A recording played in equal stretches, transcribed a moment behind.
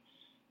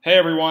Hey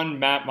everyone,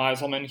 Matt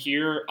Meiselman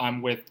here.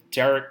 I'm with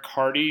Derek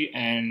Carty,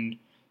 and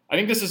I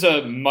think this is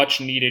a much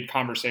needed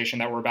conversation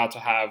that we're about to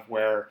have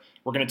where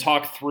we're going to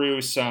talk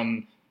through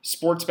some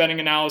sports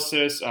betting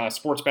analysis.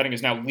 Sports betting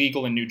is now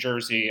legal in New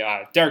Jersey.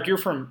 Derek, you're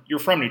from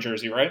New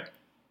Jersey, right?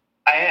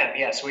 I am,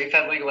 yes. We've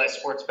had legalized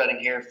sports betting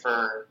here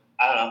for,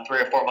 I don't know, 3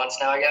 or 4 months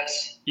now, I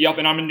guess. Yep,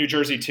 and I'm in New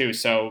Jersey too,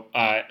 so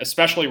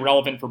especially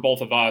relevant for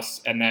both of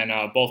us. And then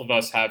both of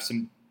us have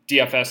some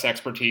DFS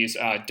expertise.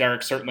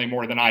 Derek certainly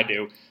more than I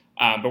do,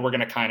 but we're going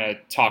to kind of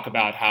talk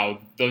about how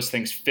those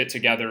things fit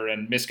together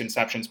and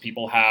misconceptions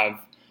people have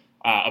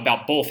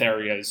about both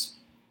areas.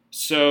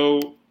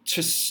 So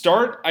to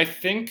start, I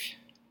think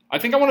I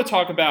want to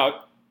talk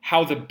about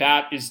how the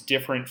bat is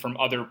different from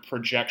other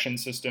projection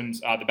systems.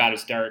 The bat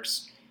is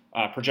Derek's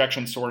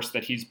projection source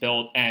that he's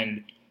built,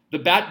 and the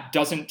bat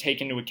doesn't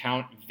take into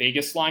account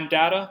Vegas line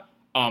data.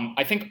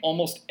 I think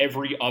almost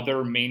every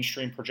other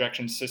mainstream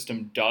projection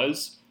system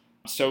does.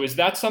 So is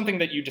that something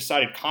that you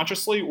decided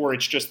consciously, or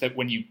it's just that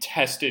when you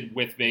tested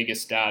with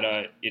Vegas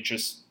data, it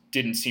just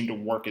didn't seem to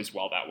work as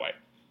well that way?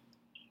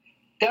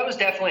 That was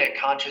definitely a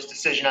conscious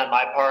decision on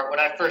my part. When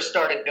I first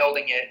started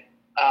building it,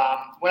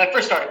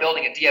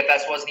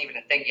 DFS wasn't even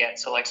a thing yet.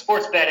 So like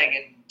sports betting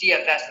and DFS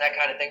and that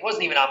kind of thing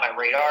wasn't even on my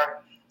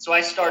radar. So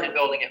I started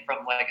building it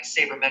from like a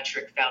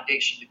sabermetric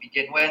foundation to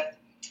begin with.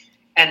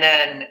 And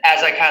then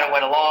as I kind of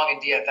went along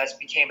and DFS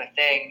became a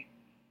thing,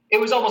 it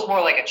was almost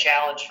more like a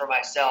challenge for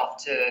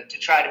myself to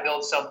try to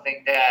build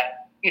something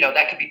that,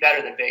 that could be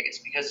better than Vegas.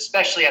 Because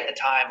especially at the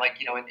time, like,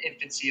 in the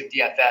infancy of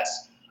DFS,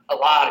 a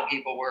lot of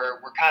people were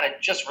kind of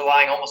just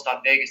relying almost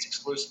on Vegas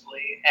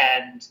exclusively.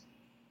 And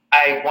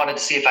I wanted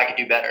to see if I could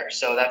do better.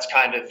 So that's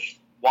kind of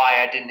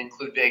why I didn't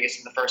include Vegas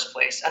in the first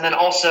place. And then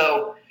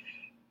also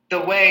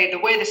the way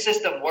the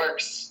system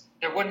works,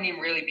 there wouldn't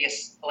even really be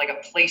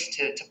a place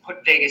to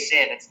put Vegas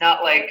in. It's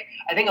not like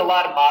I think a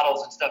lot of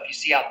models and stuff you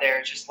see out there.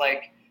 It's just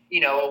like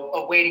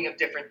a weighting of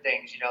different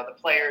things. The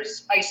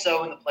player's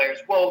ISO and the player's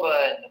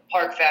WOBA and the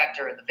park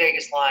factor and the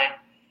Vegas line,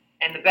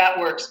 and the bat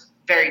works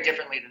very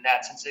differently than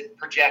that since it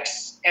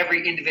projects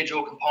every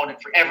individual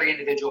component for every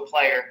individual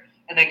player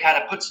and then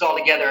kind of puts it all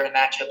together in a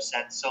matchup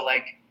sense. So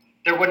like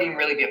there wouldn't even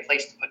really be a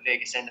place to put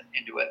Vegas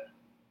into it.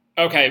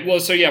 Okay,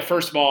 well, so yeah,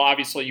 first of all,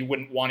 obviously you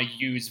wouldn't want to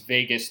use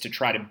Vegas to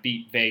try to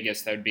beat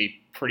Vegas. That would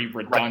be pretty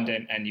Right.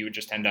 redundant, and you would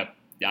just end up,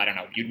 I don't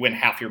know, you'd win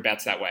half your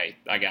bets that way,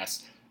 I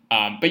guess.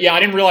 But yeah, I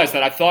didn't realize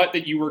that. I thought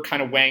that you were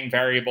kind of weighing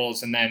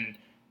variables and then,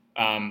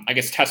 I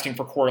guess, testing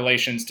for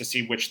correlations to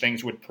see which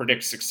things would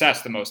predict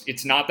success the most.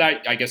 It's not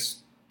that. I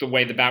guess the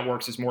way the bat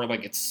works is more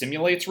like it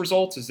simulates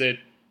results. Is it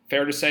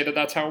fair to say that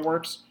that's how it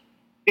works?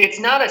 It's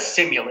not a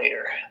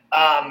simulator.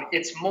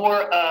 It's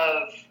more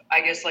of, I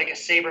guess, like a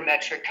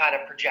sabermetric kind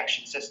of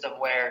projection system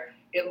where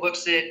it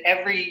looks at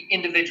every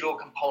individual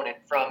component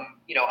from,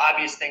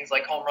 obvious things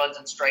like home runs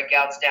and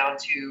strikeouts down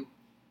to,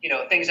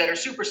 things that are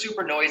super,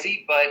 super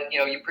noisy, but,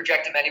 you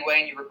project them anyway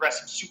and you regress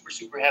them super,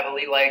 super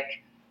heavily,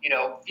 like,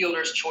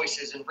 fielders'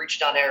 choices and reach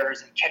down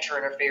errors and catcher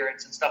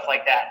interference and stuff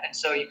like that. And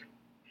so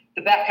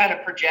the bat kind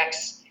of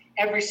projects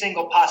every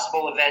single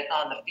possible event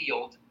on the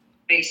field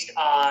based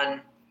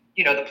on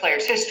the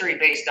player's history,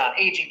 based on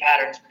aging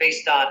patterns,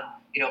 based on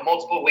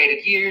multiple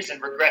weighted years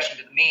and regression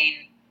to the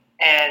mean,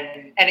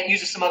 and it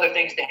uses some other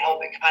things to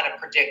help it kind of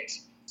predict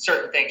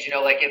certain things.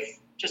 Like if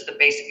just a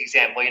basic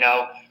example,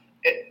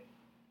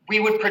 we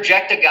would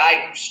project a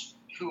guy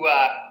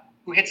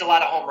who hits a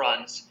lot of home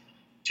runs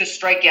to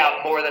strike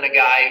out more than a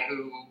guy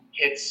who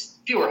hits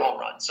fewer home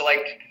runs. So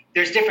like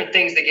there's different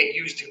things that get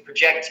used to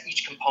project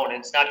each component.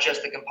 It's not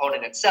just the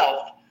component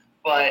itself,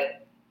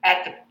 but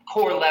at the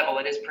core level,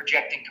 it is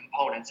projecting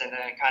components, and then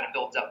it kind of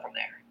builds up from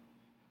there.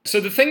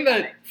 So the thing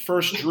that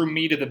first drew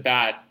me to the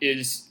bat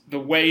is the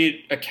way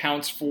it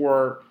accounts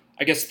for,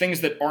 I guess,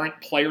 things that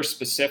aren't player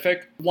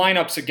specific.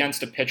 Lineups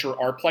against a pitcher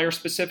are player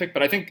specific,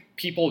 but I think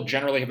people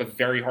generally have a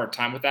very hard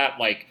time with that.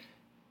 Like,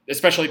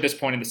 especially at this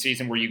point in the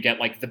season where you get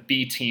like the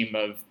B team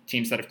of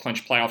teams that have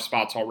clinched playoff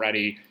spots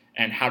already.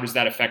 And how does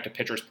that affect a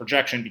pitcher's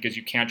projection? Because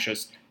you can't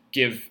just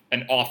give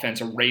an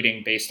offense a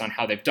rating based on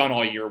how they've done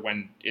all year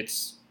when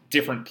it's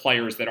different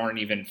players that aren't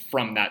even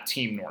from that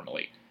team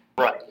normally.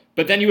 Right.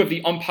 But then you have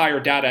the umpire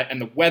data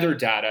and the weather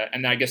data,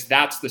 and I guess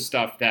that's the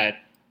stuff that,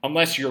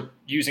 unless you're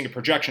using a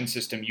projection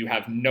system, you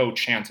have no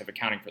chance of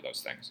accounting for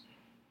those things.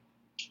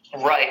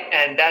 Right,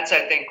 and that's,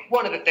 I think,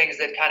 one of the things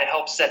that kind of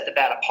helps set the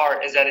bat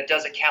apart is that it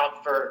does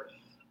account for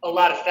a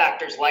lot of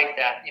factors like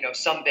that,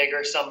 some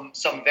bigger, some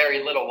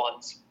very little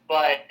ones.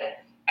 But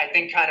I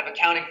think kind of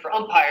accounting for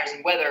umpires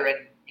and weather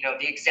and,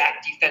 the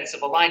exact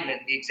defensive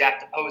alignment, the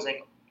exact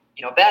opposing,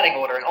 batting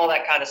order and all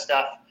that kind of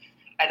stuff,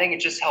 I think it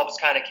just helps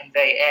kind of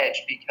convey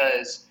edge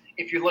because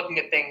if you're looking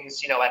at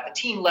things, at the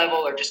team level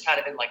or just kind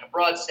of in like a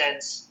broad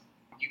sense,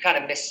 you kind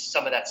of miss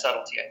some of that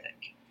subtlety, I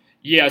think.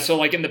 Yeah, so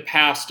like in the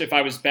past, if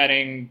I was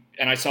betting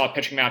and I saw a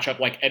pitching matchup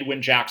like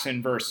Edwin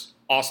Jackson versus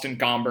Austin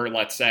Gomber,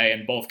 let's say,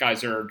 and both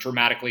guys are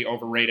dramatically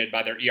overrated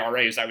by their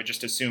ERAs, I would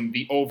just assume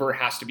the over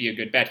has to be a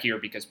good bet here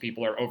because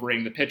people are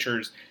overrating the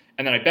pitchers.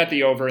 And then I bet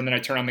the over, and then I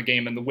turn on the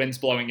game and the wind's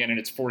blowing in and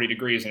it's 40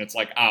 degrees, and it's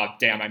like, oh,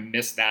 damn, I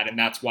missed that. And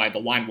that's why the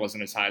line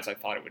wasn't as high as I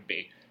thought it would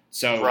be.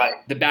 So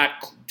the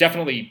bat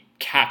definitely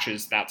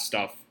catches that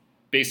stuff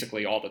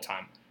basically all the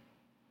time.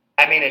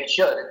 I mean, it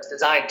should. It's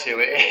designed to.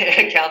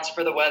 It accounts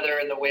for the weather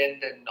and the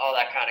wind and all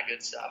that kind of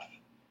good stuff.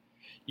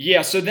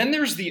 Yeah, so then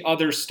there's the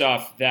other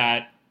stuff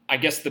that I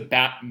guess the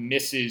bat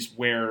misses,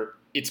 where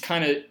it's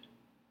kind of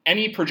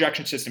any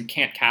projection system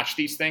can't catch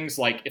these things.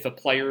 Like if a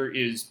player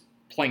is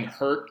playing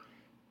hurt,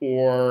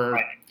 or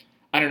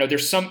I don't know,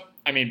 there's some,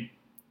 I mean,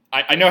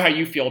 I know how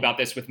you feel about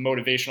this with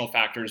motivational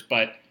factors,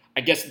 but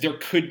I guess there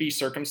could be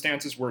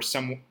circumstances where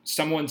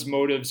someone's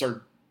motives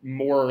are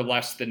more or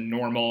less than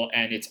normal,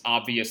 and it's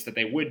obvious that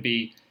they would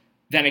be.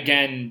 Then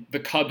again, the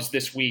Cubs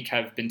this week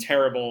have been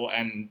terrible,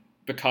 and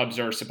the Cubs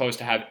are supposed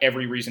to have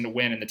every reason to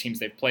win, and the teams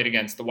they've played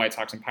against, the White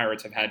Sox and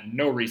Pirates, have had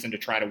no reason to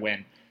try to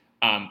win.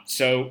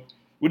 So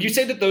would you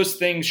say that those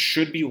things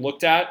should be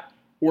looked at,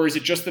 or is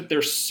it just that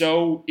they're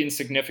so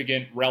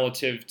insignificant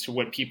relative to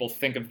what people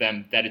think of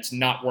them that it's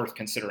not worth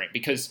considering?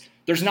 Because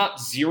there's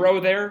not zero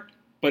there,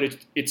 but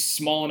it's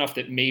small enough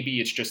that maybe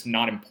it's just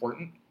not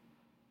important.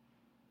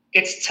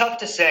 It's tough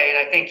to say, and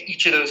I think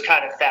each of those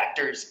kind of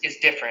factors is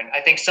different.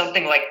 I think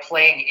something like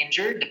playing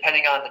injured,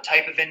 depending on the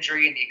type of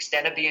injury and the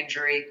extent of the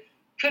injury,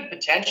 could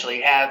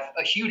potentially have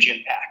a huge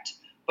impact.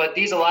 But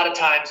these a lot of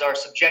times are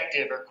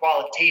subjective or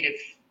qualitative,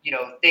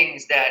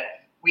 things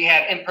that we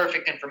have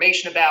imperfect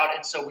information about,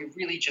 and so we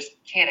really just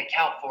can't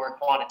account for it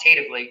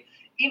quantitatively,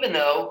 even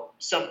though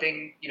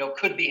something,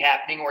 could be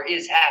happening or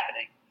is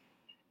happening.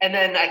 And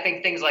then I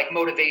think things like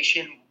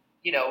motivation,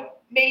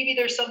 maybe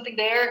there's something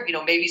there.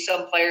 Maybe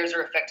some players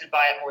are affected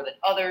by it more than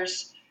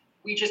others.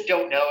 We just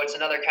don't know. It's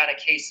another kind of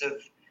case of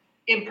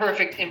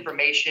imperfect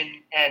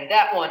information. And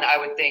that one, I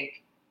would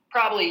think,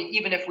 probably,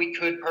 even if we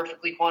could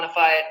perfectly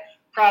quantify it,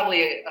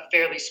 probably a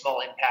fairly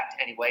small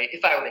impact anyway,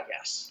 if I were to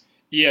guess.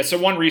 Yeah, so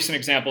one recent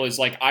example is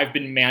I've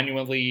been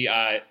manually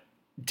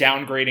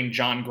downgrading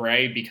John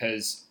Gray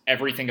because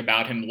everything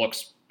about him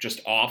looks just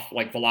off.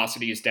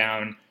 Velocity is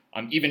down,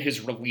 even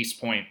his release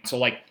point.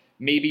 So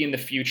maybe in the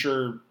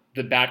future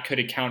the bat could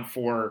account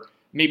for,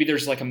 maybe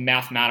there's a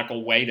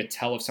mathematical way to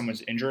tell if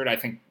someone's injured. I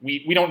think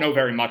we don't know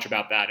very much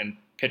about that, and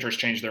pitchers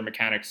change their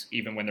mechanics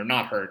even when they're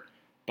not hurt.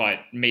 But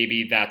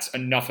maybe that's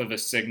enough of a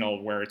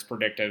signal where it's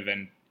predictive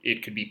and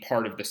it could be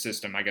part of the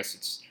system. I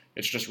guess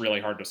it's just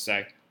really hard to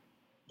say.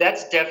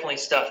 That's definitely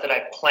stuff that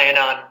I plan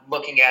on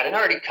looking at and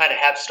already kind of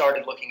have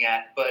started looking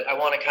at, but I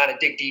want to kind of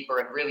dig deeper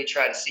and really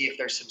try to see if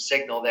there's some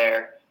signal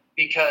there.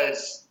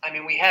 Because,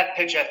 we have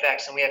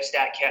PitchFX and we have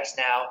StatCast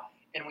now,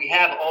 and we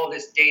have all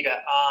this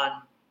data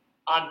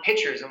on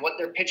pitchers and what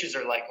their pitches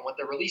are like and what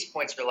their release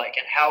points are like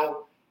and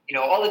how,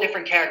 all the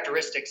different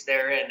characteristics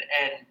therein.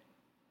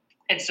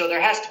 And so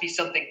there has to be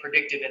something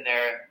predictive in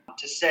there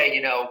to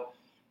say,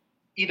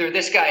 either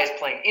this guy is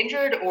playing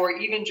injured or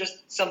even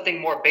just something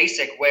more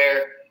basic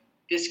where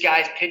this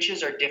guy's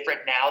pitches are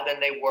different now than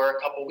they were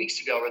a couple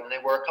weeks ago or than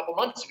they were a couple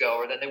months ago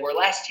or than they were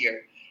last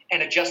year,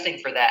 and adjusting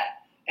for that.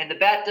 And the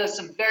bat does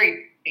some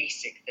very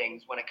basic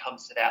things when it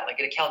comes to that.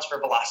 It accounts for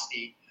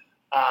velocity.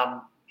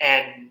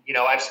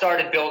 I've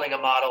started building a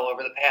model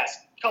over the past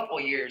couple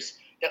of years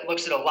that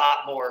looks at a lot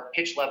more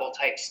pitch level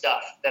type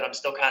stuff that I'm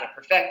still kind of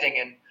perfecting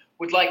and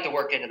would like to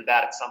work into the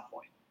bat at some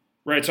point.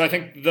 Right. So I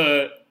think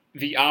the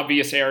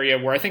obvious area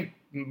where I think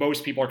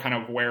most people are kind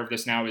of aware of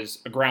this now is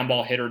a ground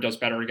ball hitter does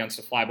better against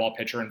a fly ball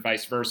pitcher and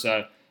vice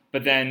versa.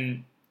 But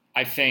then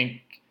I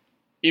think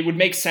it would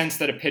make sense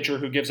that a pitcher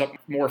who gives up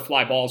more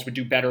fly balls would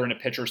do better in a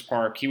pitcher's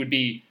park. He would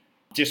be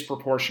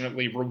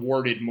disproportionately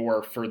rewarded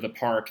more for the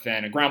park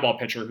than a ground ball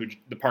pitcher who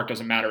the park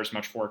doesn't matter as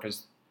much for,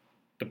 because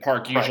the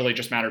park usually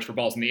just matters for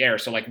balls in the air.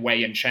 So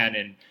Wei and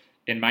Chen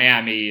in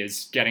Miami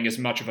is getting as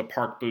much of a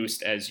park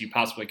boost as you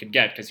possibly could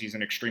get because he's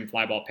an extreme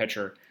fly ball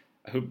pitcher.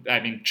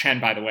 Chen,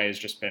 by the way, has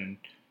just been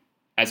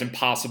as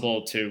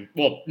impossible to,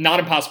 not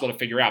impossible to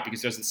figure out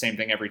because he does the same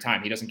thing every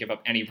time. He doesn't give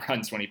up any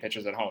runs when he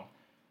pitches at home.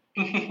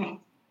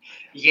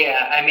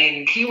 Yeah,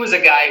 he was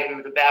a guy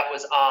who the bat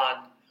was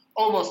on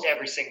almost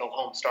every single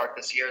home start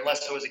this year,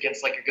 unless it was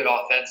against a good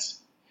offense.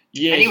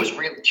 Yeah, and he was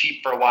really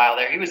cheap for a while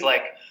there. He was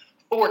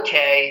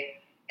 $4K,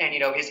 and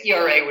his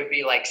ERA would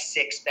be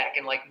 6 back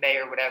in May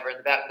or whatever. And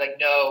the bat would be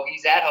no,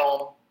 he's at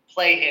home,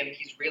 play him.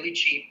 He's really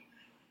cheap,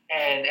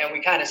 and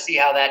we kind of see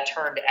how that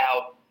turned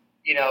out.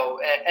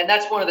 And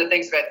that's one of the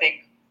things that I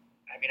think.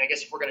 I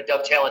guess if we're going to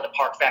dovetail into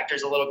park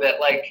factors a little bit,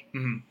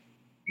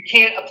 you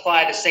can't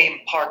apply the same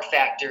park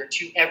factor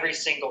to every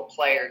single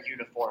player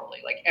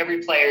uniformly.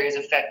 Every player is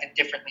affected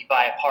differently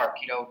by a park.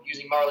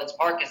 Using Marlins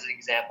Park as an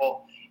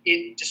example,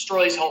 it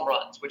destroys home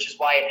runs, which is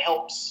why it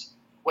helps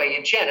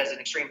Wei-Yin Chen as an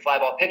extreme fly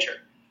ball pitcher.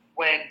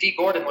 When Dee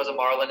Gordon was a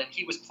Marlin and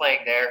he was playing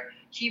there,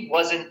 he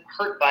wasn't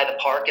hurt by the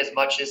park as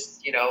much as,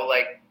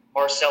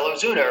 Marcell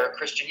Ozuna or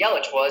Christian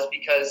Yelich was,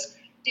 because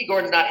Dee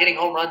Gordon's not hitting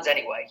home runs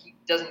anyway. He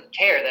doesn't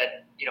care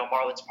that,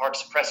 Marlins Park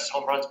suppresses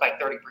home runs by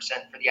 30%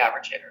 for the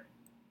average hitter.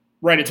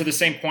 Right, and to the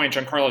same point,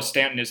 Giancarlo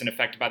Stanton isn't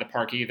affected by the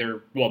park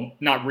either. Well,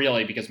 not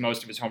really, because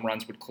most of his home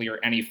runs would clear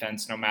any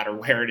fence no matter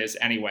where it is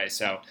anyway.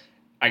 So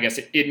I guess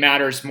it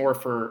matters more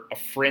for a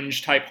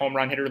fringe type home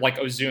run hitter like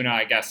Ozuna,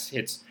 I guess,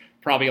 hits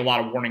probably a lot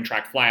of warning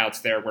track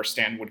flyouts there where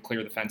Stanton would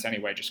clear the fence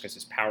anyway just because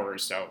his power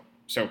is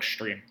so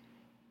extreme.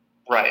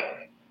 Right.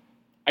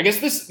 I guess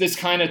this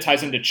kind of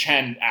ties into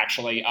Chen,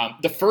 actually.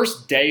 The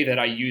first day that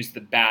I used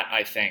the bat,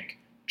 I think,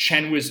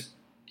 Chen was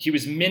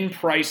min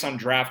price on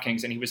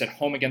DraftKings, and he was at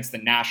home against the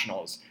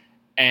Nationals.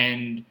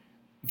 And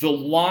the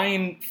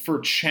line for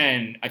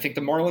Chen, I think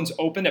the Marlins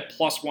opened at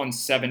plus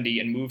 170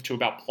 and moved to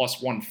about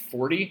plus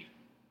 140.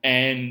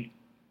 And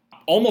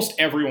almost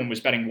everyone was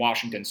betting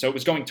Washington. So it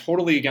was going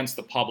totally against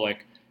the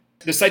public.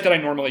 The site that I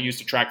normally use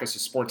to track this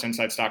is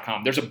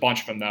sportsinsights.com. There's a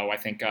bunch of them, though. I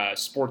think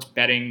Sports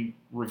Betting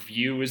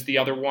Review is the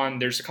other one.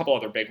 There's a couple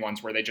other big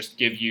ones where they just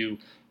give you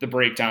the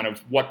breakdown of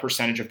what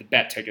percentage of the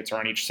bet tickets are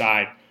on each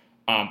side.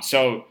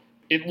 So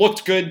it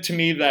looked good to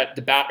me that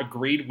the bat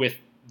agreed with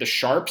the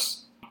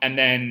sharps, and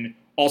then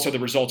also the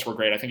results were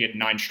great. I think he had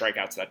 9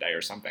 strikeouts that day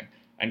or something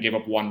and gave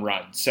up 1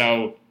 run.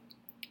 So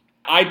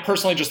I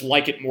personally just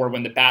like it more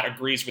when the bat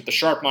agrees with the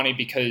sharp money,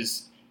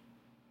 because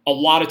a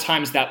lot of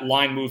times that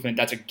line movement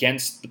that's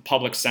against the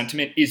public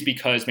sentiment is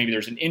because maybe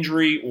there's an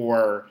injury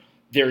or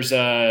there's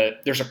a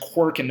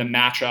quirk in the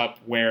matchup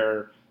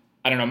where,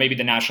 I don't know, maybe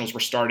the Nationals were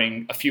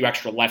starting a few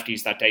extra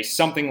lefties that day,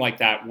 something like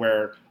that,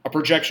 where a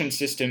projection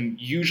system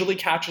usually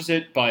catches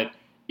it, but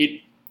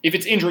if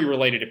it's injury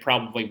related, it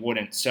probably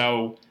wouldn't.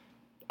 So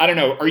I don't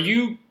know. Are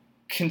you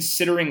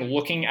considering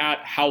looking at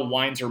how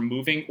lines are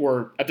moving,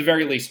 or at the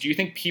very least, do you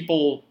think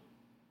people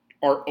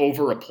are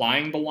over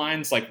applying the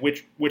lines? Like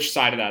which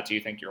side of that do you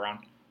think you're on?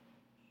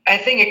 I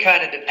think it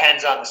kind of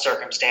depends on the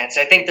circumstance.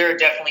 I think there are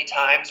definitely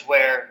times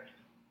where,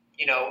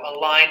 a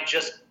line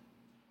just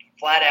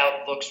flat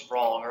out looks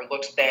wrong or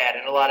looks bad.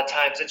 And a lot of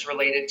times it's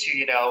related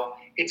to,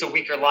 it's a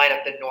weaker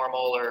lineup than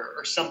normal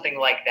or something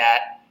like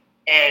that.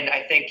 And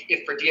I think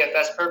if for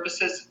DFS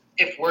purposes,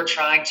 if we're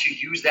trying to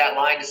use that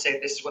line to say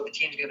this is what the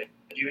team's going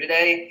to do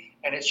today,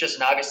 and it's just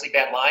an obviously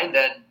bad line,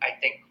 then I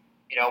think,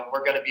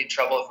 we're going to be in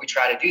trouble if we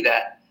try to do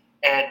that.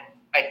 And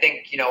I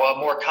think, a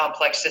more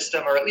complex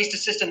system, or at least a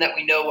system that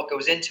we know what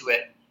goes into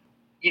it,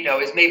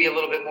 is maybe a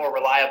little bit more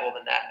reliable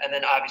than that. And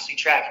then obviously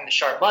tracking the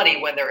sharp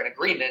money when they're in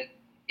agreement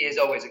is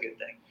always a good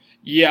thing.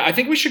 Yeah, I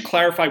think we should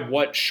clarify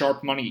what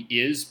sharp money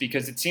is,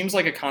 because it seems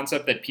like a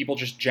concept that people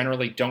just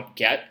generally don't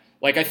get.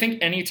 Like, I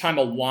think anytime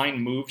a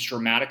line moves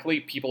dramatically,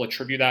 people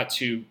attribute that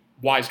to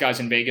wise guys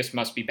in Vegas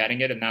must be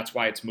betting it, and that's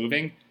why it's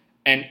moving.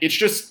 And it's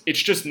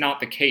just not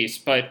the case.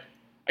 But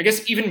I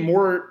guess even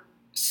more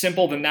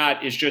simple than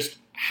that is just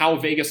how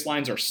Vegas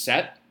lines are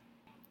set.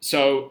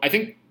 So I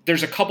think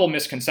there's a couple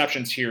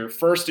misconceptions here.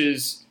 First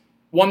is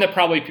one that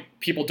probably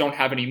people don't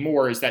have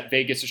anymore, is that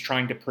Vegas is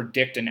trying to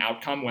predict an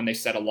outcome when they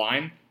set a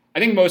line. I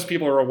think most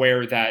people are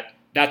aware that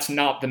that's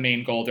not the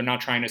main goal. They're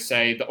not trying to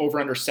say the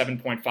over-under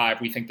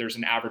 7.5, we think there's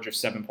an average of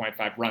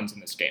 7.5 runs in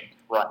this game.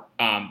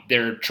 Right.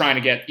 They're trying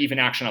to get even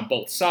action on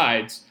both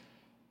sides.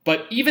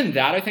 But even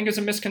that, I think, is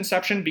a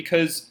misconception,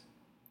 because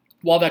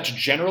while that's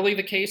generally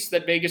the case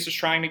that Vegas is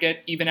trying to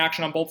get even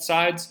action on both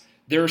sides,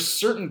 there are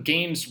certain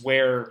games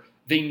where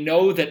they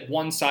know that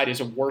one side is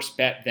a worse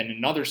bet than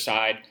another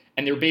side,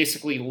 and they're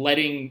basically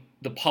letting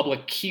the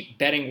public keep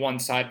betting one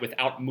side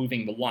without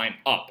moving the line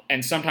up,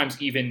 and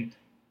sometimes even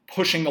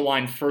pushing the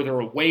line further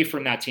away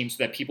from that team so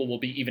that people will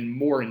be even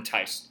more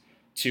enticed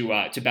to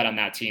bet on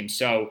that team.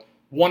 So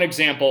one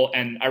example,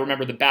 and I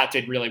remember the bat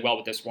did really well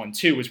with this one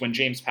too, was when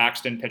James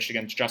Paxton pitched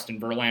against Justin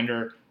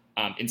Verlander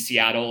in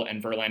Seattle,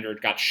 and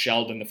Verlander got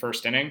shelled in the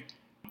first inning.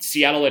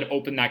 Seattle had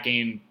opened that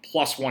game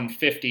plus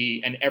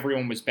 150, and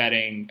everyone was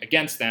betting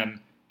against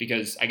them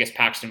because I guess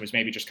Paxton was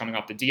maybe just coming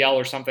off the DL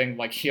or something,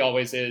 like he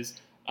always is,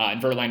 and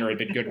Verlander had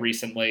been good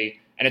recently,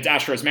 and it's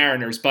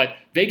Astros-Mariners. But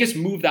Vegas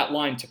moved that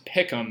line to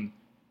pick 'em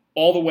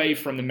all the way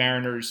from the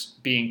Mariners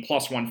being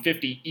plus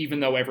 150,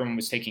 even though everyone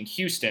was taking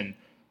Houston.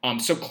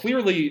 So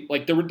clearly,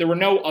 like there were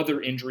no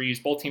other injuries.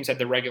 Both teams had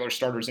their regular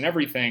starters and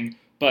everything,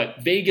 but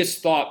Vegas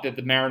thought that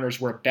the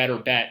Mariners were a better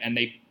bet, and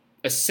they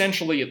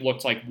essentially, it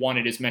looked like,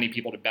 wanted as many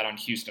people to bet on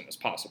Houston as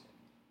possible.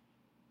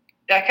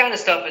 That kind of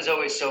stuff is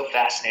always so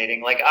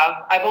fascinating. Like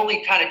I've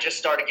only kind of just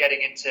started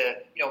getting into,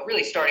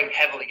 really starting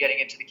heavily getting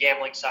into the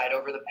gambling side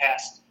over the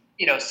past,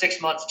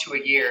 6 months to a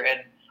year.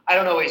 And I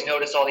don't always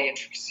notice all the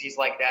intricacies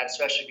like that,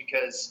 especially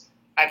because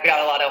I've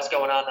got a lot else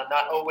going on. I'm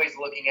not always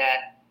looking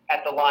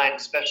at the line,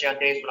 especially on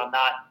days when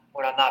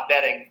I'm not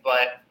betting.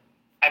 But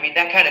I mean,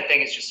 that kind of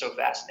thing is just so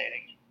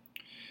fascinating.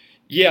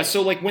 Yeah,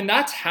 so like when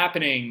that's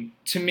happening,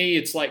 to me,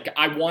 it's like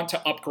I want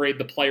to upgrade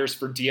the players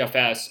for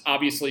DFS.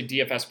 Obviously,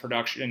 DFS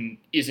production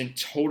isn't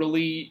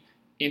totally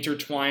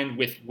intertwined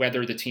with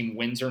whether the team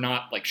wins or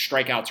not. Like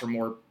strikeouts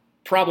are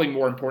probably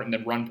more important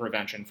than run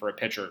prevention for a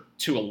pitcher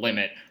to a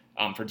limit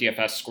for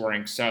DFS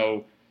scoring.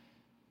 So,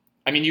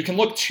 I mean, you can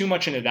look too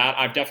much into that.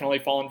 I've definitely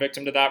fallen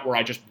victim to that, where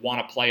I just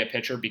want to play a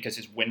pitcher because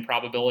his win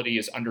probability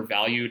is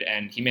undervalued,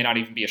 and he may not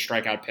even be a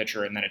strikeout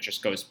pitcher, and then it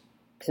just goes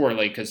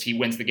poorly because he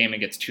wins the game and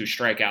gets 2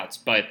 strikeouts.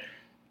 But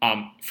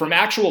From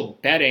actual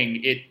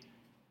betting,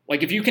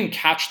 like if you can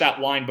catch that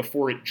line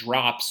before it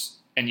drops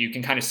and you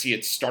can kind of see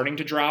it starting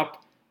to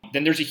drop,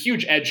 then there's a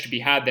huge edge to be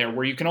had there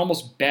where you can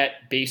almost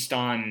bet based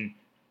on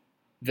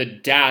the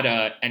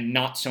data and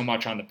not so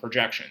much on the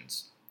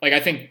projections. Like I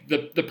think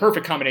the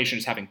perfect combination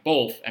is having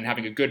both and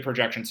having a good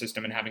projection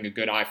system and having a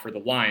good eye for the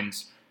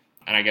lines.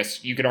 And I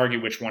guess you could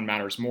argue which one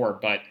matters more,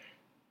 but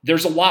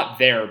there's a lot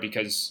there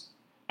because,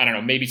 I don't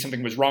know, maybe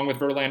something was wrong with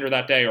Verlander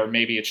that day, or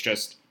maybe it's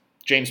just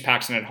James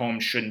Paxton at home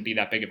shouldn't be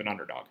that big of an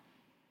underdog.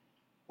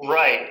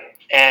 Right.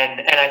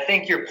 And I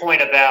think your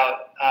point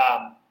about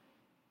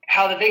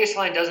how the Vegas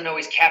line doesn't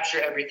always capture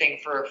everything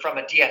from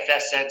a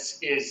DFS sense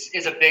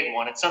is a big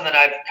one. It's something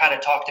I've kind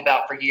of talked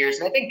about for years,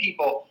 and I think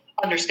people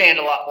understand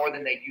a lot more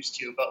than they used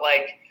to. But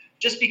like,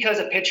 just because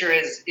a pitcher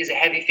is a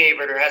heavy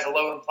favorite or has a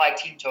low implied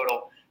team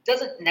total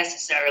doesn't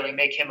necessarily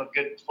make him a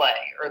good play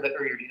or the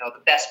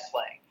best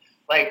play.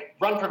 Like,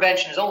 run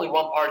prevention is only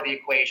one part of the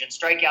equation.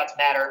 Strikeouts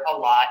matter a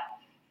lot.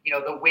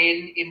 The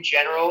win in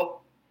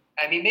general,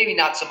 I mean, maybe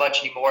not so much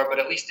anymore, but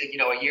at least a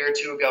year or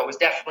two ago was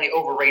definitely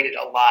overrated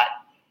a lot.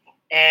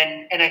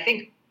 And I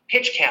think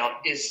pitch count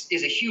is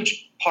a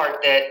huge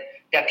part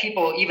that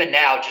people even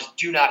now just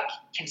do not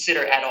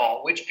consider at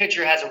all. Which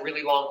pitcher has a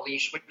really long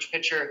leash? Which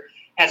pitcher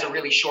has a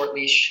really short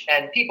leash?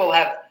 And people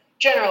have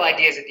general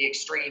ideas at the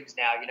extremes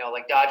now.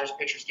 Like Dodgers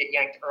pitchers get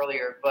yanked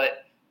earlier,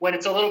 but when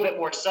it's a little bit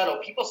more subtle,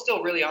 people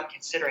still really aren't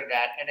considering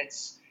that, and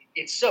it's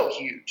so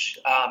huge.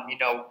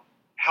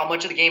 How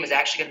much of the game is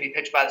actually going to be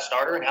pitched by the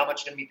starter and how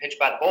much is going to be pitched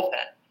by the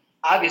bullpen.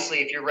 Obviously,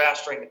 if you're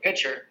rostering the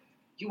pitcher,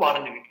 you want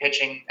him to be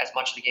pitching as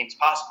much of the game as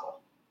possible.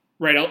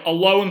 Right. A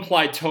low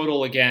implied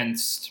total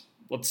against,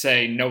 let's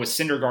say, Noah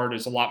Syndergaard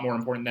is a lot more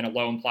important than a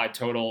low implied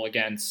total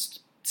against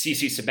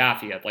CC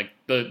Sabathia. Like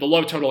the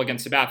low total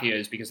against Sabathia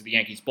is because of the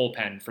Yankees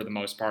bullpen for the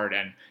most part,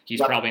 and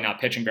he's probably not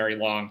pitching very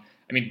long.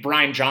 I mean,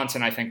 Brian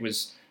Johnson, I think,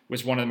 was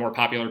one of the more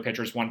popular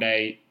pitchers one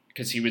day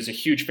because he was a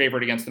huge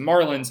favorite against the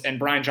Marlins, and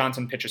Brian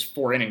Johnson pitches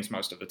 4 innings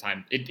most of the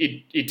time.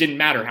 It didn't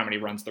matter how many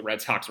runs the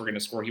Red Sox were going to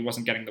score. He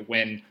wasn't getting the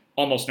win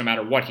almost no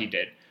matter what he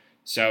did.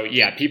 So,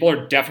 yeah, people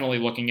are definitely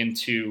looking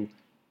into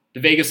the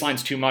Vegas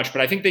lines too much,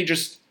 but I think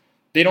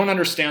they don't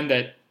understand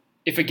that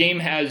if 2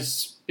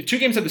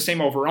 games have the same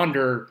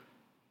over-under,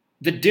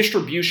 the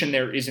distribution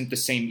there isn't the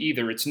same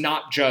either. It's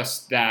not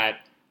just that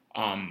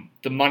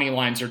the money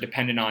lines are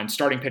dependent on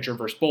starting pitcher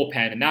versus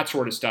bullpen and that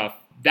sort of stuff.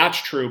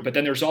 That's true, but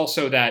then there's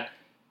also that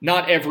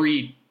not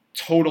every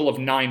total of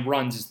 9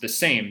 runs is the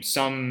same.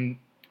 Some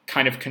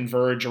kind of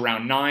converge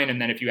around 9,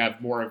 and then if you have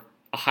more of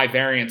a high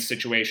variance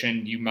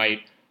situation, you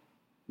might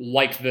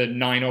like the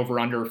 9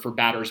 over-under for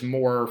batters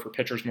more, for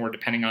pitchers more,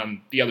 depending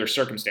on the other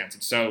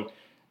circumstances. So,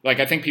 like,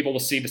 I think people will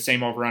see the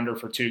same over-under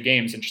for 2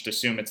 games and just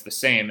assume it's the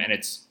same, and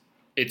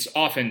it's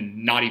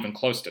often not even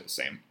close to the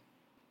same.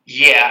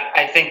 Yeah,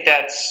 I think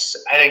that's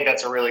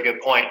a really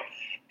good point.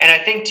 And I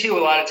think, too,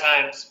 a lot of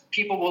times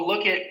people will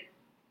look at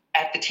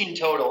the team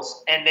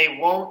totals and they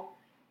won't,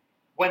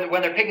 when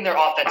they're picking their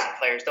offensive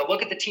players, they'll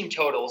look at the team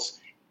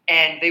totals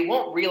and they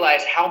won't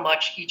realize how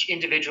much each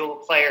individual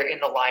player in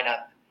the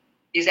lineup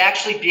is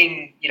actually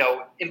being,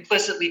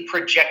 implicitly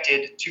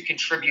projected to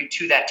contribute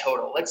to that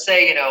total. Let's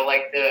say,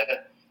 like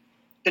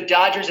the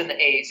Dodgers and the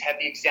A's have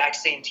the exact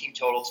same team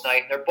total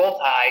tonight. They're both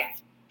high,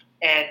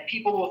 and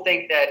people will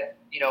think that,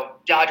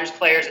 Dodgers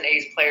players and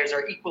A's players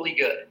are equally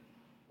good.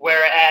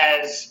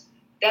 Whereas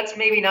that's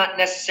maybe not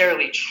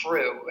necessarily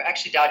true.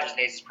 Actually, Dodgers and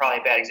A's is probably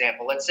a bad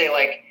example. Let's say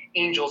like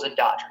Angels and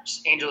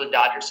Dodgers.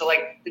 So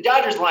like the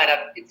Dodgers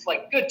lineup, it's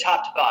like good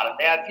top to bottom.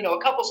 They have, a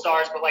couple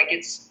stars, but like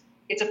it's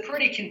a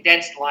pretty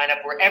condensed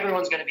lineup where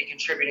everyone's going to be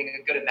contributing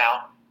a good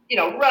amount,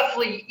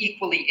 roughly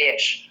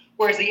equally-ish.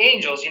 Whereas the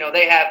Angels,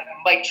 they have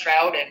Mike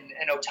Trout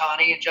and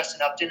Ohtani and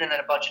Justin Upton and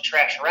then a bunch of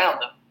trash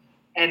around them.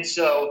 And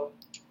so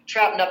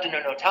Trout and Upton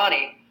and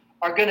Ohtani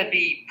are going to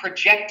be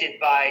projected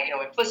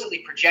implicitly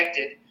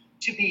projected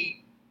to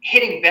be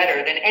hitting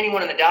better than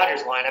anyone in the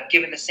Dodgers lineup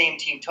given the same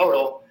team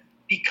total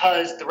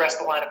because the rest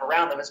of the lineup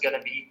around them is going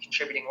to be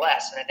contributing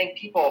less. And I think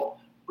people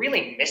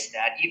really miss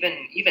that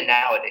even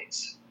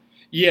nowadays.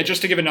 Yeah,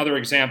 just to give another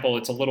example,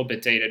 it's a little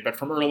bit dated, but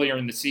from earlier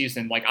in the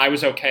season, like I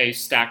was okay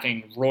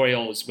stacking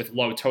Royals with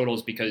low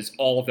totals because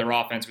all of their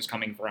offense was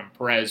coming from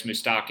Perez,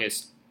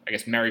 Moustakas, I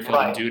guess Merrifield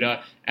and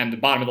Duda, and the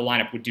bottom of the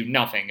lineup would do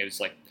nothing. It was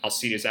like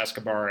Alcides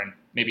Escobar and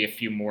maybe a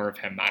few more of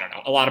him. I don't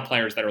know. A lot of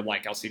players that are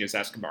like Alcides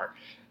Escobar.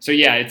 So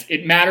yeah,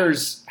 it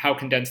matters how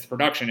condensed the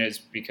production is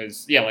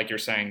because, yeah, like you're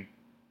saying,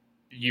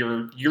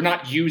 you're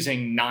not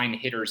using 9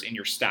 hitters in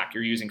your stack.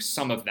 You're using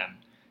some of them.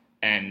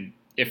 And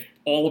if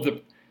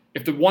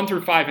the 1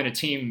 through 5 in a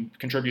team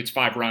contributes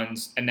 5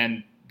 runs and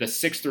then the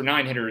 6 through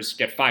 9 hitters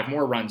get 5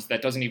 more runs,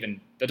 that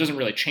doesn't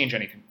really change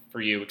anything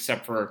for you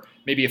except for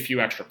maybe a few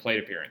extra plate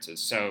appearances.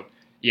 So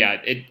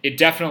yeah, that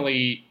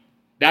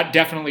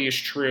definitely is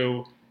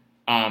true.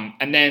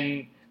 And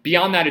then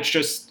beyond that, it's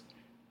just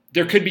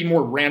there could be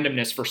more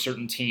randomness for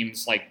certain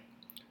teams. Like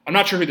I'm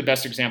not sure who the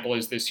best example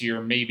is this year.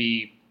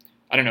 Maybe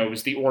I don't know, it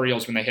was the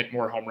Orioles when they hit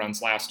more home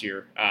runs last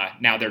year.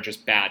 Now they're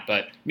just bad.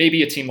 But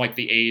maybe a team like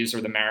the A's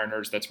or the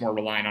Mariners that's more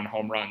reliant on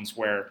home runs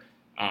where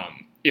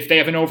if they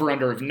have an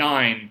over-under of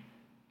 9,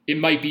 it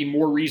might be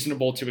more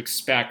reasonable to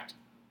expect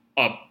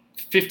a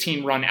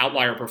 15-run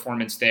outlier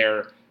performance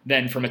there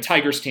than from a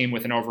Tigers team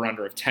with an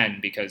over-under of 10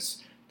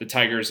 because the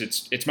Tigers,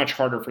 it's much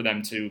harder for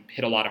them to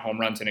hit a lot of home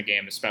runs in a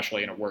game,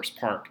 especially in a worse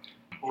park.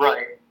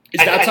 Right.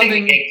 I think the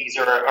Yankees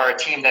are a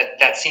team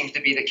that seems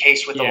to be the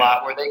case with a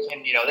lot where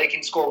they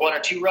can score 1 or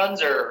 2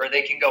 runs or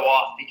they can go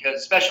off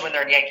because especially when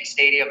they're in Yankee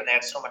Stadium and they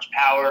have so much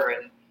power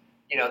and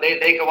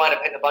they could wind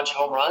up hitting a bunch of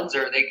home runs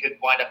or they could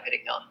wind up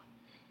hitting none.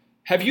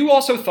 Have you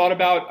also thought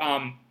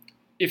about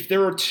if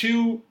there are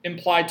 2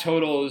 implied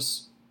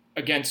totals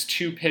against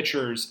 2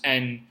 pitchers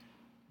and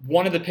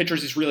one of the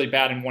pitchers is really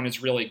bad and one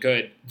is really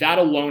good, that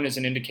alone is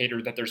an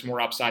indicator that there's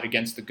more upside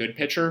against the good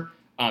pitcher.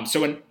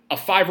 So a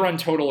 5-run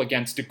total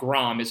against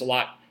DeGrom is a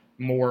lot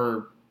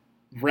more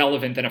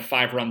relevant than a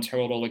 5-run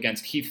total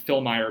against Heath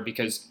Fillmyer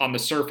because on the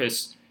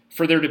surface,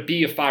 for there to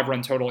be a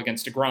 5-run total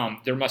against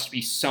DeGrom, there must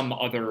be some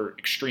other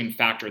extreme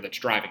factor that's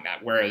driving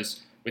that.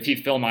 Whereas with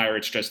Heath Fillmyer,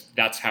 it's just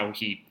that's how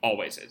he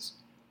always is.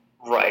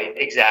 Right,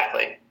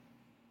 exactly.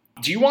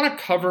 Do you want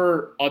to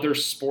cover other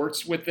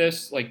sports with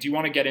this? Like, do you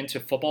want to get into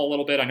football a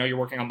little bit? I know you're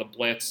working on the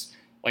Blitz.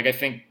 Like, I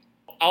think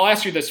I'll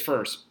ask you this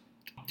first.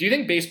 Do you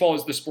think baseball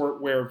is the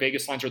sport where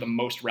Vegas lines are the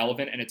most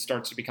relevant and it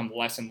starts to become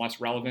less and less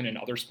relevant in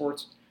other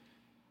sports?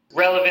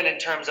 Relevant in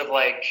terms of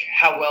like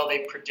how well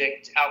they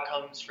predict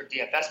outcomes for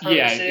DFS purposes?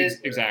 Yeah,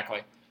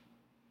 exactly.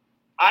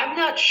 I'm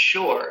not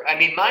sure. I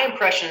mean, my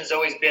impression has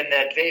always been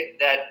that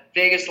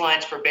Vegas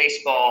lines for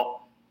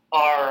baseball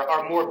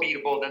are more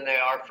beatable than they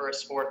are for a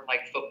sport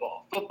like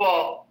football.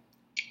 Football,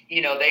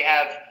 they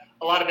have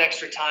a lot of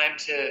extra time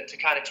to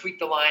kind of tweak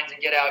the lines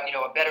and get out,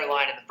 a better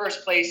line in the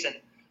first place and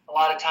a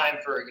lot of time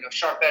for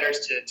sharp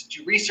bettors to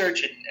do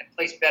research and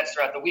place bets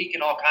throughout the week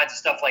and all kinds of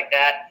stuff like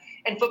that.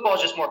 And football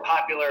is just more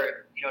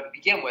popular, to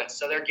begin with.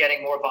 So they're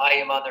getting more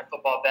volume on their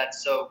football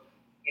bets. So,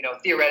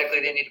 theoretically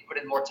they need to put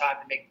in more time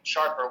to make them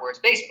sharper. Whereas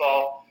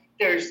baseball,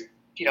 there's,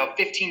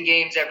 15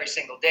 games every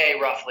single day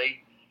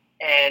roughly.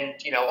 And,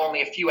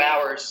 only a few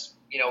hours,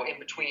 in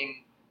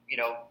between,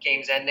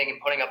 games ending and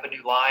putting up a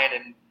new line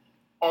and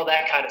all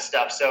that kind of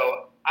stuff.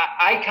 So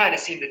I kind of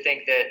seem to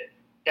think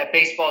that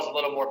baseball is a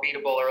little more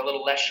beatable or a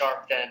little less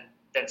sharp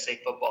than say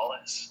football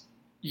is.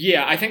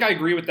 Yeah, I think I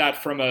agree with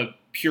that from a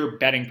pure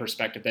betting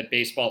perspective, that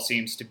baseball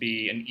seems to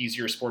be an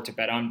easier sport to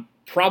bet on,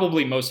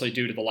 probably mostly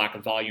due to the lack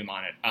of volume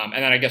on it. And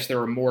then I guess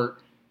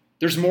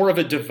there's more of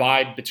a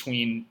divide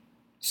between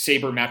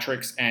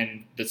sabermetrics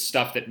and the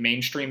stuff that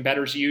mainstream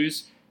bettors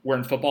use, where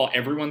in football,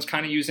 everyone's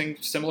kind of using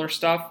similar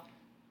stuff.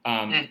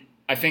 I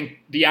think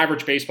the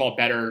average baseball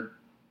bettor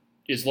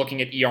is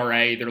looking at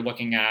ERA. They're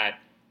looking at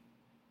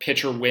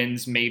pitcher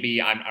wins,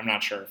 maybe. I'm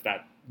not sure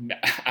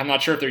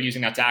if they're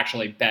using that to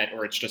actually bet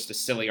or it's just a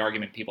silly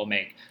argument people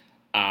make.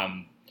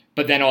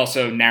 But then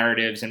also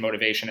narratives and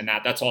motivation and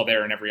that's all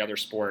there in every other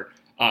sport.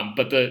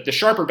 But the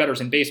sharper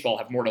bettors in baseball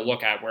have more to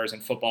look at, whereas in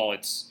football,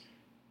 it's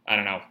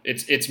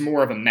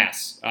more of a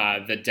mess,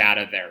 the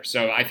data there.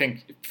 So I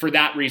think for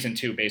that reason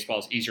too, baseball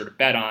is easier to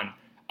bet on.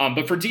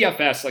 But for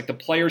DFS, like the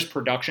player's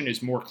production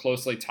is more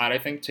closely tied, I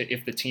think, to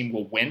if the team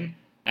will win,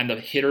 and the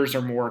hitters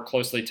are more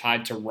closely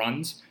tied to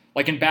runs.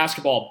 Like in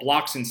basketball,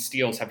 blocks and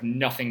steals have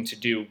nothing to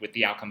do with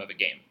the outcome of a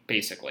game,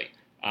 basically.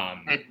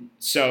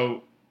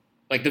 So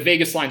like the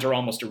Vegas lines are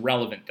almost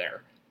irrelevant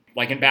there.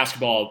 Like in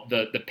basketball,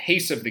 the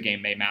pace of the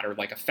game may matter.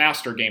 Like a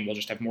faster game will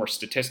just have more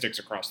statistics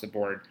across the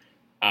board.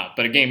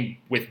 But a game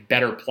with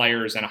better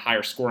players and a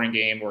higher scoring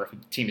game, or if a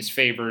team is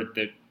favored,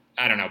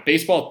 I don't know.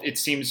 Baseball, it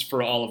seems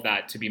for all of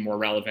that to be more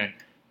relevant,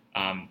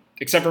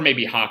 except for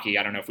maybe hockey.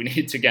 I don't know if we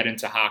need to get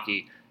into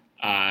hockey.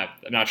 I'm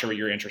not sure what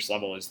your interest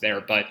level is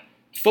there, but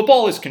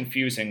football is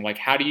confusing. Like,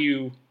 do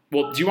you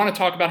want to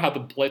talk about how the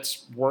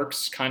blitz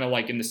works, kind of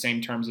like in the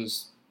same terms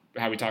as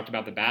how we talked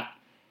about the bat?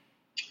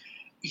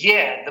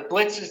 Yeah, the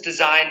blitz is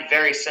designed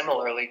very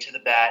similarly to the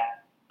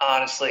bat.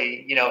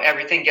 Honestly,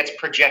 everything gets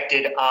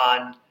projected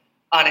on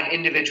an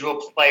individual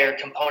player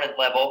component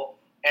level,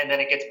 and then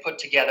it gets put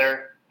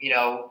together,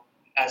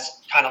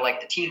 as kind of like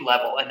the team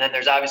level. And then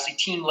there's obviously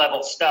team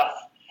level stuff,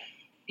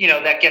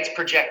 that gets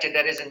projected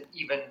that isn't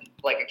even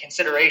like a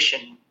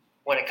consideration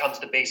when it comes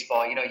to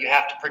baseball. You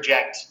have to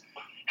project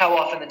how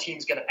often the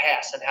team's going to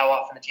pass and how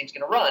often the team's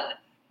going to run.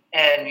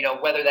 And,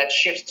 whether that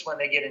shifts when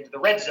they get into the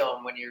red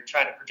zone, when you're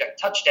trying to project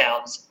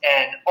touchdowns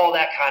and all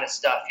that kind of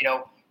stuff.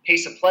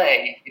 Pace of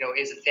play,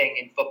 is a thing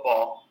in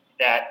football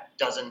that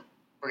doesn't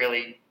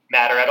really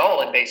matter at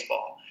all in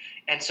baseball.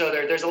 And so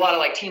there's a lot of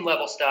like team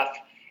level stuff.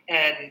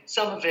 And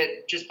some of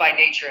it just by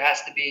nature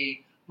has to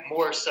be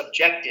more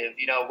subjective.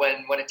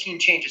 When a team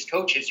changes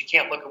coaches, you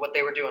can't look at what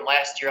they were doing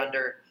last year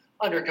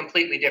under a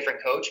completely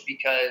different coach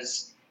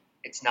because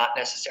it's not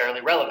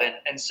necessarily relevant.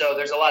 And so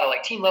there's a lot of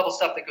like team level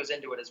stuff that goes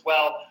into it as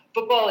well.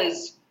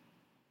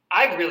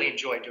 I really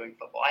enjoy doing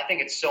football. I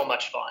think it's so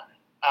much fun.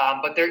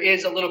 But there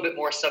is a little bit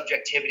more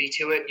subjectivity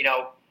to it.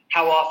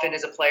 how often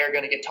is a player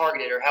going to get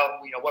targeted, or how,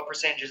 what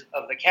percentages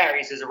of the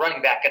carries is a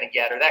running back going to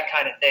get, or that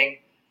kind of thing.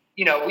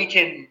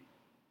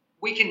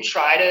 We can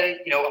try to,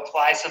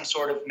 apply some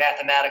sort of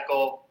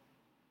mathematical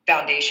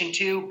foundation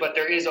to, but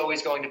there is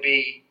always going to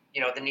be,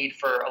 the need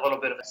for a little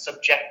bit of a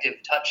subjective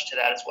touch to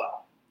that as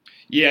well.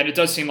 Yeah, and it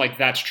does seem like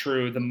that's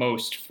true the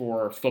most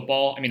for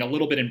football. I mean, a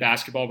little bit in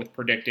basketball with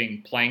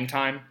predicting playing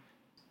time.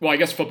 Well, I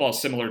guess football is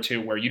similar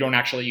too, where you don't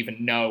actually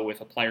even know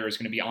if a player is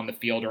going to be on the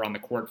field or on the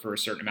court for a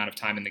certain amount of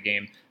time in the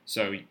game.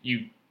 So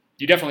you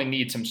definitely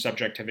need some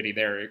subjectivity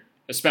there,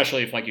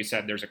 especially if, like you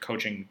said, there's a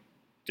coaching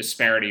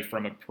disparity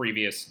from a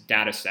previous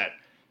data set.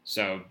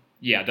 So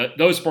yeah,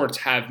 those sports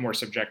have more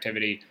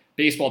subjectivity.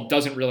 Baseball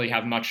doesn't really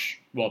have much.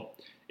 Well,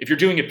 if you're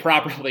doing it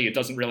properly, it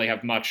doesn't really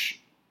have much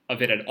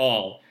of it at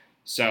all.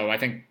 So I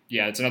think,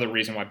 yeah, it's another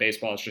reason why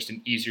baseball is just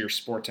an easier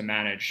sport to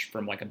manage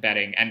from like a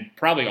betting and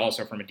probably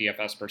also from a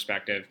DFS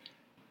perspective.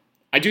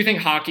 I do think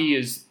hockey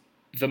is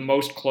the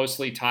most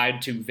closely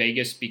tied to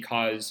Vegas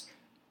because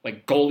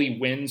like goalie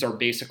wins are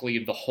basically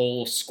the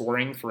whole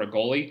scoring for a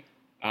goalie.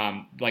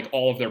 Like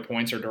all of their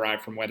points are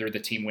derived from whether the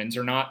team wins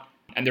or not.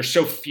 And there's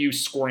so few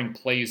scoring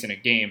plays in a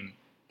game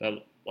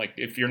that like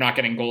if you're not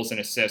getting goals and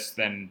assists,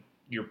 then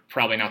you're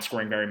probably not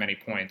scoring very many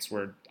points,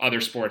 where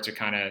other sports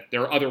are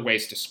there are other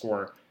ways to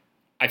score.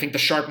 I think the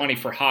sharp money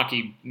for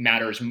hockey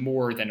matters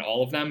more than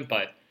all of them,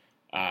 but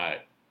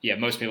yeah,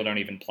 most people don't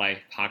even play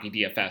hockey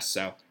DFS,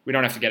 so we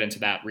don't have to get into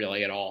that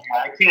really at all.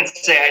 I can't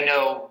say I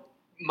know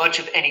much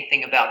of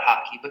anything about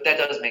hockey, but that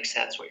does make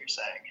sense what you're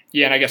saying.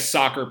 Yeah, and I guess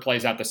soccer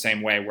plays out the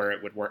same way where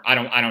it would work. I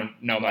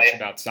don't know much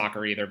about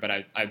soccer either, but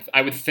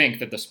I would think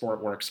that the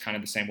sport works kind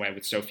of the same way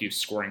with so few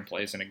scoring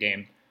plays in a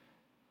game.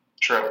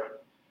 True.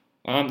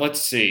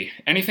 Let's see.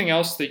 Anything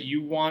else that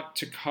you want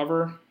to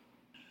cover?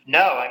 No,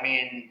 I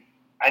mean,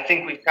 I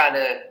think we've kind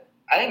of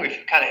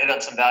hit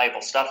on some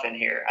valuable stuff in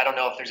here. I don't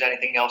know if there's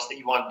anything else that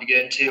you wanted to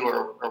get into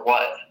or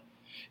what.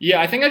 Yeah,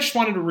 I think I just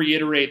wanted to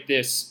reiterate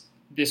this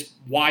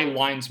why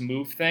lines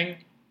move thing,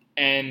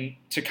 and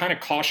to kind of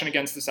caution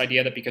against this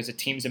idea that because a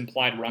team's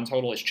implied run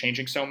total is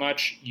changing so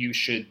much, you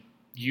should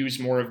use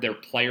more of their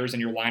players in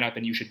your lineup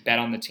and you should bet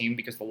on the team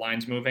because the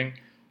line's moving.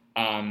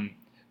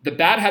 The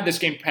Bat had this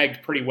game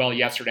pegged pretty well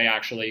yesterday,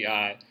 actually.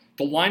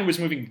 The line was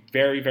moving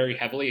very, very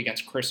heavily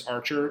against Chris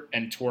Archer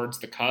and towards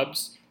the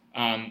Cubs.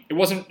 It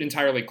wasn't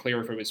entirely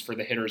clear if it was for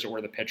the hitters or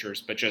the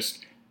pitchers, but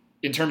just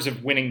in terms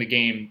of winning the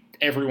game,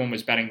 everyone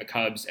was betting the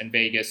Cubs, and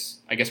Vegas,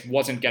 I guess,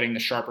 wasn't getting the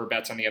sharper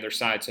bets on the other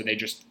side, so they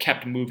just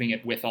kept moving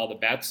it with all the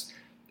bets.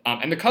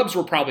 And the Cubs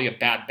were probably a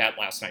bad bet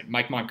last night.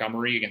 Mike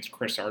Montgomery against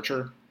Chris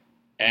Archer.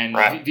 And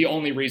right. The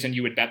only reason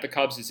you would bet the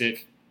Cubs is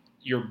if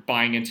you're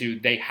buying into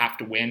they have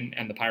to win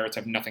and the Pirates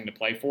have nothing to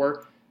play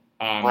for.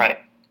 Right.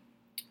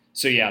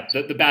 So, yeah,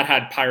 the Bat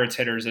had Pirates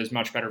hitters as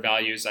much better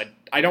values.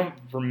 I don't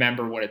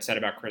remember what it said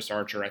about Chris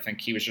Archer. I think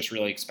he was just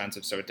really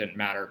expensive, so it didn't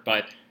matter.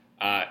 But,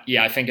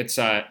 yeah, I think it's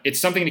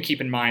something to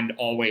keep in mind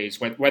always,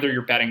 whether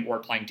you're betting or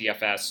playing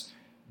DFS.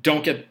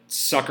 Don't get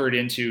suckered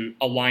into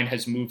a line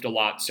has moved a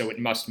lot, so it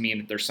must mean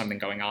that there's something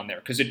going on there.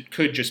 Because it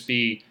could just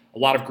be a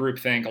lot of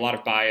groupthink, a lot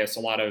of bias,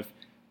 a lot of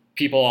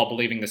people all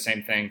believing the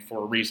same thing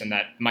for a reason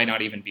that might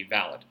not even be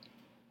valid.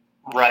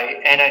 Right,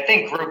 and I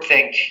think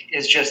groupthink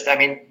is just, I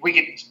mean, we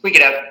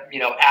could have,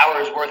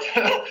 hours worth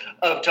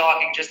of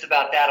talking just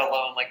about that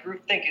alone. Like,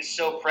 groupthink is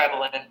so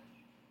prevalent,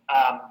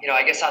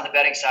 I guess on the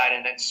betting side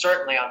and then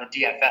certainly on the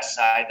DFS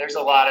side, there's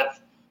a lot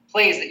of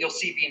plays that you'll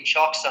see being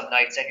chalk some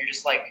nights, and you're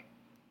just like,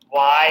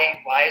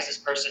 why is this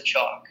person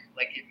chalk?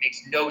 Like, it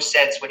makes no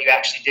sense when you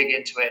actually dig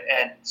into it,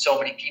 and so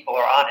many people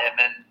are on him,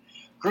 and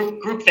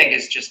groupthink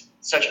is just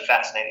such a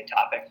fascinating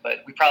topic, but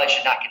we probably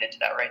should not get into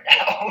that right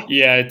now.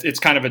 Yeah, it's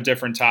kind of a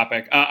different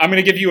topic. I'm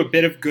going to give you a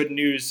bit of good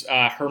news.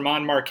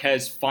 German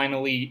Marquez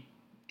finally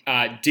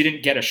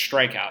didn't get a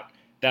strikeout.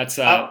 That's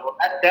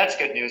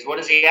good news. What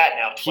is he at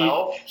now,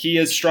 12? He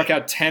has struck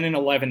out 10 and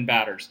 11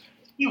 batters.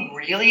 You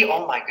really?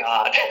 Oh, my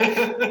God.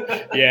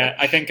 Yeah,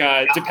 I think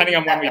depending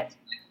on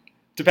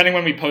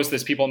when we post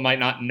this, people might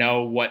not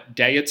know what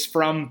day it's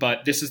from,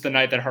 but this is the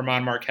night that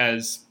German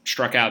Marquez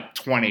struck out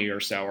 20 or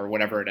so, or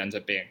whatever it ends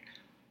up being.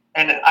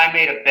 And I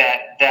made a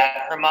bet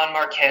that German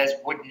Marquez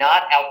would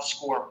not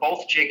outscore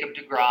both Jacob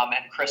deGrom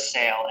and Chris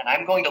Sale, and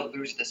I'm going to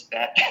lose this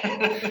bet.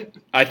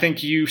 I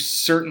think you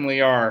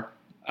certainly are.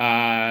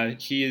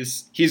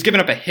 He's given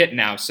up a hit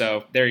now,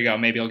 so there you go.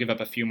 Maybe he'll give up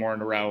a few more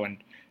in a row,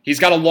 and he's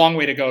got a long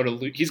way to go.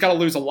 He's got to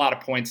lose a lot of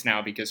points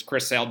now because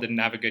Chris Sale didn't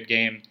have a good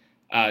game.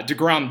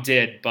 deGrom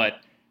did, but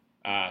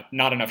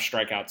not enough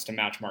strikeouts to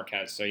match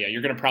Marquez. So, yeah,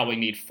 you're going to probably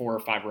need 4 or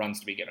 5 runs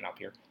to be given up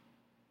here.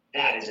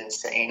 That is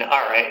insane. All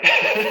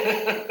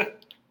right.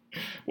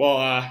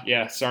 Well,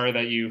 yeah, sorry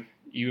that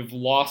you've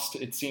lost,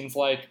 it seems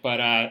like. But,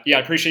 yeah,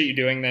 I appreciate you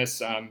doing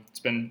this. It's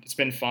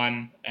been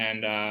fun.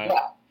 And,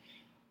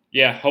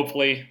 yeah,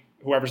 hopefully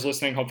whoever's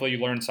listening, hopefully you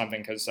learned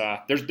something because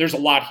there's a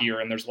lot here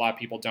and there's a lot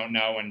people don't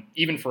know. And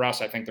even for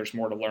us, I think there's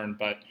more to learn.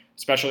 But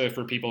especially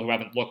for people who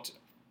haven't looked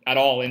at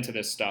all into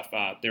this stuff,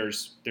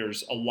 there's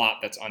a lot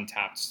that's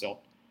untapped still.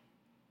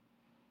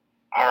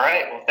 All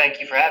right. Well, thank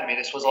you for having me.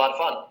 This was a lot of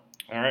fun.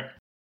 All right.